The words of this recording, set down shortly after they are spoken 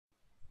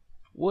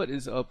What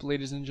is up,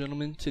 ladies and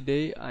gentlemen?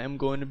 Today I am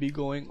going to be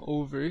going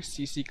over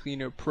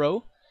CCleaner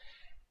Pro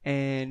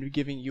and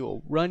giving you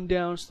a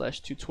rundown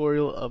 /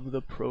 tutorial of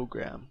the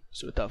program.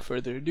 So without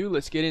further ado,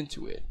 let's get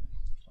into it.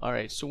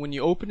 Alright, so when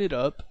you open it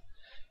up,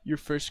 you're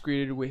first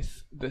greeted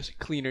with the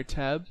Cleaner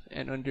tab,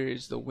 and under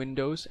is the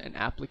Windows and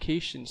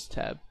Applications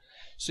tab.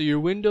 So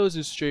your Windows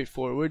is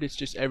straightforward, it's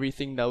just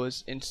everything that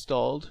was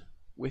installed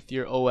with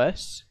your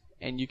OS,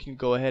 and you can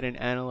go ahead and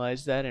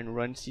analyze that and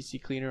run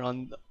CCleaner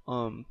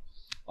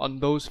on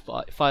those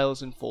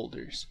files and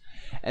folders.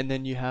 And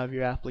then you have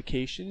your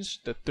applications,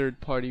 the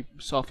third-party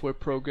software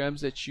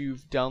programs that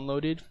you've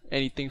downloaded,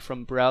 anything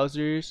from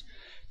browsers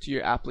to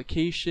your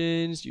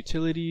applications,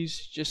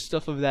 utilities, just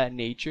stuff of that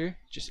nature,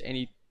 just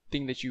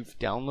anything that you've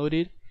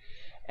downloaded.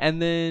 And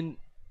then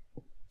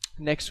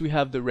next we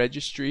have the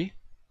registry,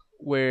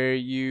 where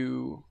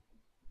you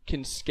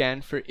can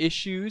scan for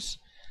issues,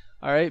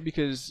 alright,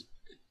 because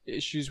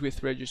issues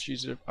with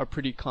registries are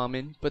pretty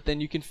common, but then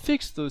you can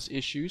fix those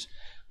issues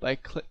by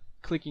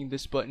clicking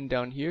this button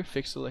down here,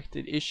 fix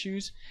selected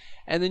issues,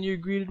 and then you're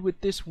greeted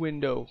with this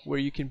window where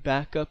you can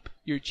back up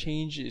your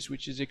changes,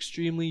 which is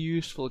extremely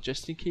useful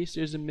just in case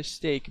there's a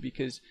mistake,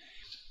 because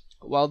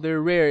while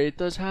they're rare, it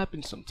does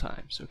happen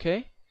sometimes,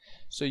 okay?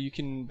 So you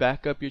can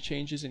back up your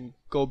changes and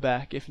go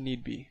back if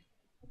need be.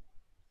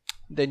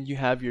 Then you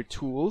have your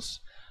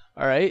tools.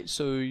 Alright,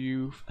 so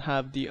you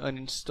have the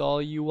uninstall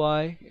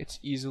UI. It's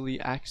easily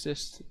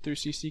accessed through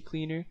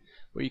CCleaner,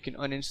 where you can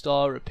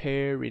uninstall,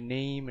 repair,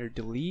 rename, or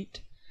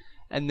delete.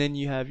 And then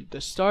you have the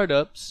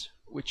startups,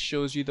 which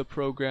shows you the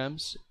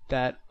programs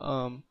that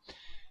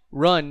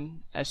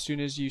run as soon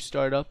as you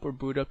start up or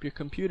boot up your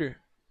computer.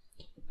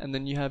 And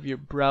then you have your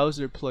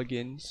browser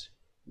plugins,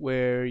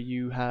 where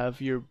you have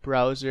your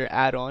browser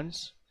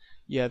add-ons.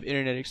 You have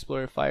Internet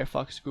Explorer,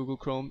 Firefox, Google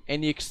Chrome.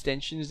 Any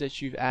extensions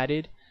that you've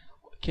added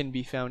can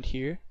be found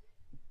here.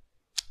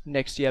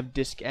 Next you have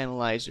disk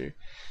analyzer,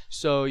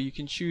 so you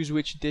can choose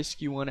which disk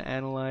you want to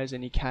analyze,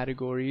 any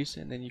categories,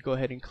 and then you go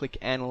ahead and click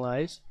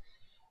analyze,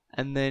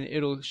 and then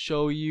it'll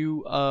show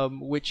you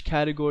which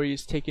category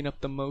is taking up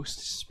the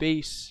most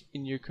space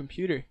in your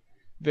computer.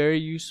 Very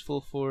useful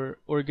for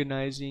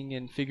organizing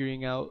and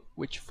figuring out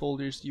which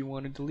folders you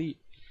want to delete.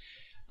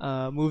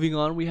 Moving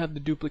on, we have the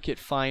duplicate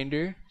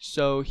finder.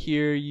 So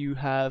here you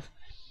have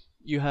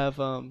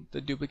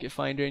the duplicate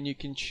finder, and you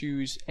can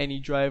choose any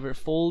driver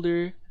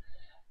folder,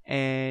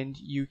 and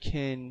you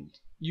can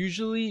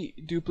usually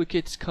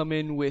duplicates come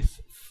in with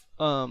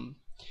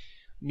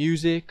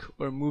music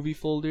or movie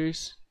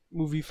folders,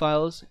 movie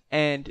files,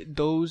 and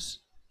those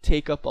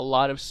take up a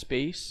lot of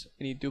space,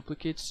 any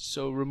duplicates,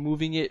 so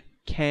removing it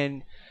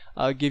can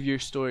give your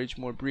storage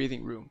more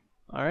breathing room.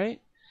 Alright,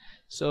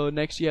 so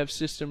next you have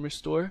system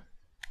restore.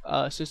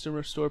 System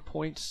restore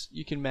points,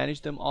 you can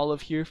manage them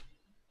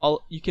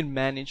you can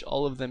manage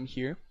all of them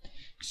here,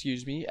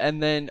 excuse me,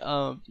 and then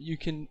you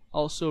can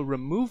also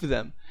remove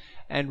them,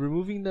 and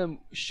removing them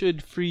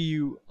should free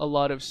you a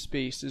lot of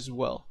space as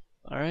well.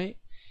 Alright,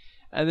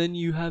 and then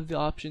you have the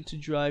option to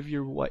drive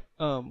your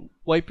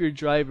wipe your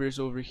drivers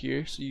over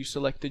here. So you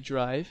select the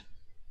drive,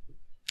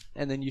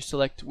 and then you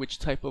select which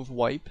type of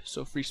wipe,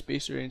 so free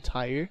space or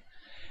entire,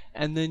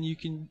 and then you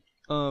can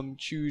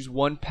choose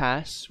 1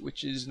 pass,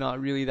 which is not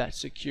really that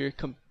secure,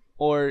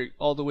 or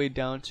all the way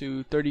down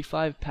to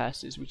 35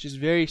 passes, which is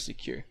very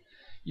secure,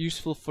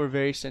 useful for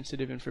very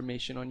sensitive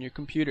information on your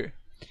computer.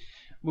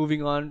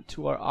 Moving on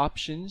to our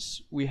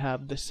options, we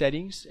have the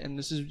settings, and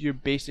this is your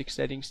basic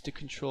settings to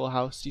control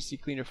how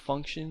CCleaner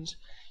functions.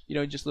 You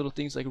know, just little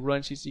things like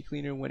run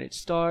CCleaner when it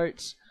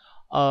starts,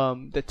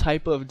 the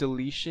type of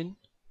deletion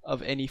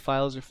of any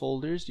files or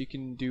folders. You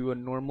can do a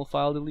normal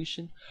file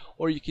deletion,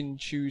 or you can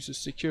choose a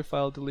secure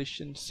file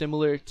deletion,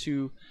 similar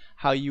to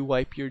how you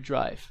wipe your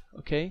drive,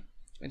 okay?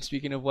 And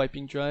speaking of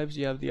wiping drives,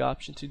 you have the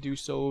option to do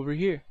so over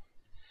here.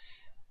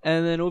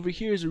 And then over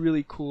here is a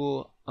really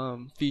cool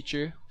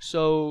feature.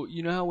 So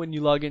you know how when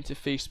you log into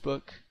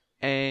Facebook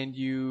and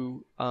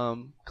you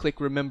click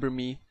remember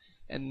me,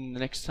 and the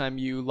next time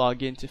you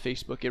log into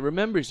Facebook it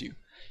remembers you,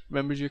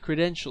 remembers your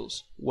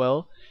credentials.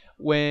 Well,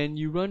 when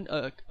you run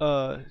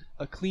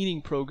a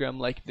cleaning program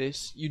like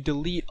this, you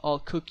delete all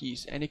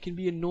cookies, and it can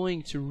be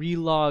annoying to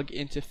relog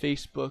into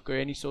Facebook or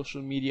any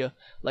social media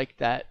like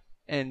that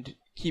and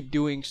keep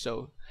doing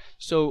so.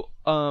 So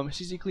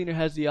CCleaner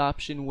has the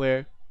option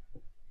where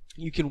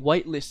you can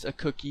whitelist a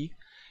cookie,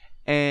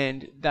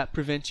 and that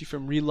prevents you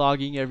from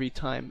relogging every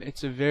time.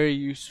 It's a very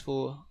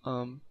useful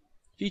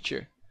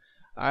feature.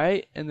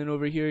 Alright, and then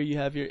over here you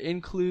have your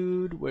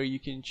include, where you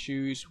can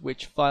choose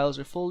which files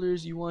or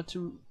folders you want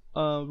to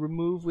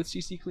remove with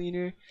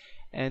CCleaner,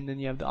 and then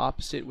you have the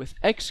opposite with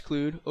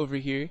exclude over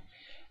here.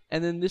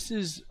 And then this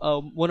is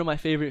one of my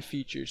favorite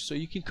features. So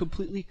you can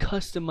completely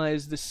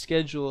customize the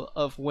schedule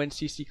of when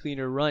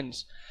CCleaner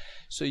runs.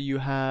 So you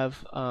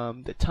have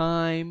the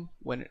time,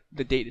 when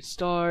the date it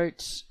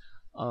starts,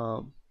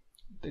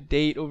 the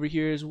date over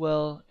here as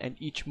well, and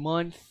each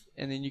month.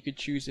 And then you could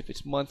choose if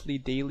it's monthly,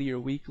 daily, or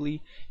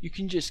weekly. You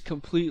can just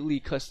completely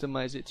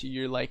customize it to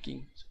your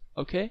liking.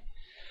 Okay.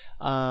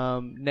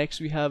 Next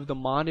we have the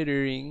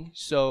monitoring.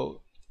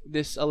 So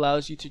this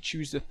allows you to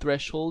choose the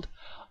threshold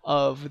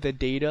of the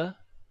data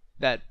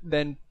that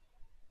then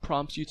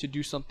prompts you to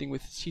do something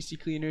with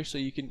CCleaner. So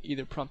you can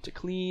either prompt to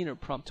clean or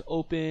prompt to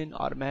open,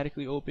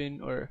 automatically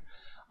open, or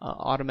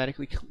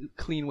automatically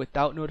clean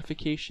without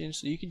notification.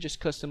 So you can just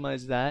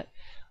customize that.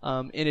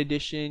 In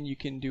addition, you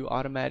can do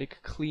automatic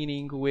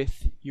cleaning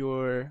with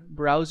your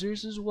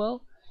browsers as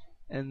well.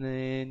 And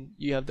then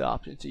you have the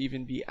option to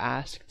even be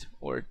asked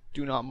or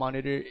do not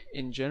monitor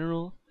in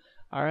general.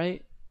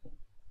 Alright,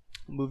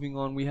 moving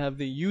on, we have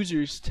the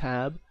users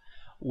tab,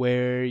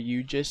 where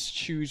you just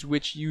choose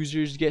which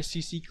users get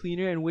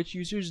CCleaner and which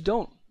users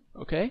don't.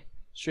 Okay,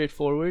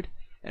 straightforward.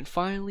 And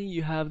finally,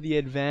 you have the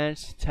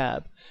advanced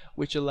tab,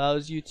 which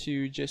allows you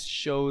to just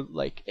show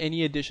like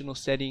any additional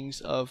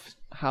settings of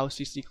how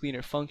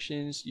CCleaner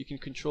functions. You can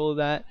control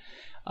that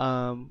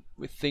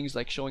with things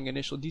like showing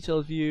initial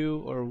detail view,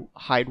 or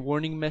hide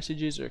warning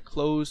messages, or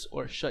close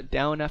or shut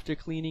down after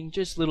cleaning,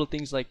 just little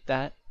things like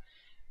that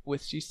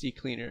with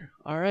CCleaner.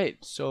 Alright,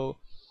 so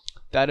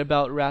that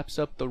about wraps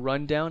up the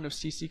rundown of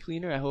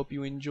CCleaner. I hope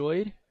you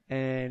enjoyed,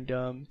 and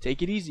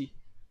take it easy.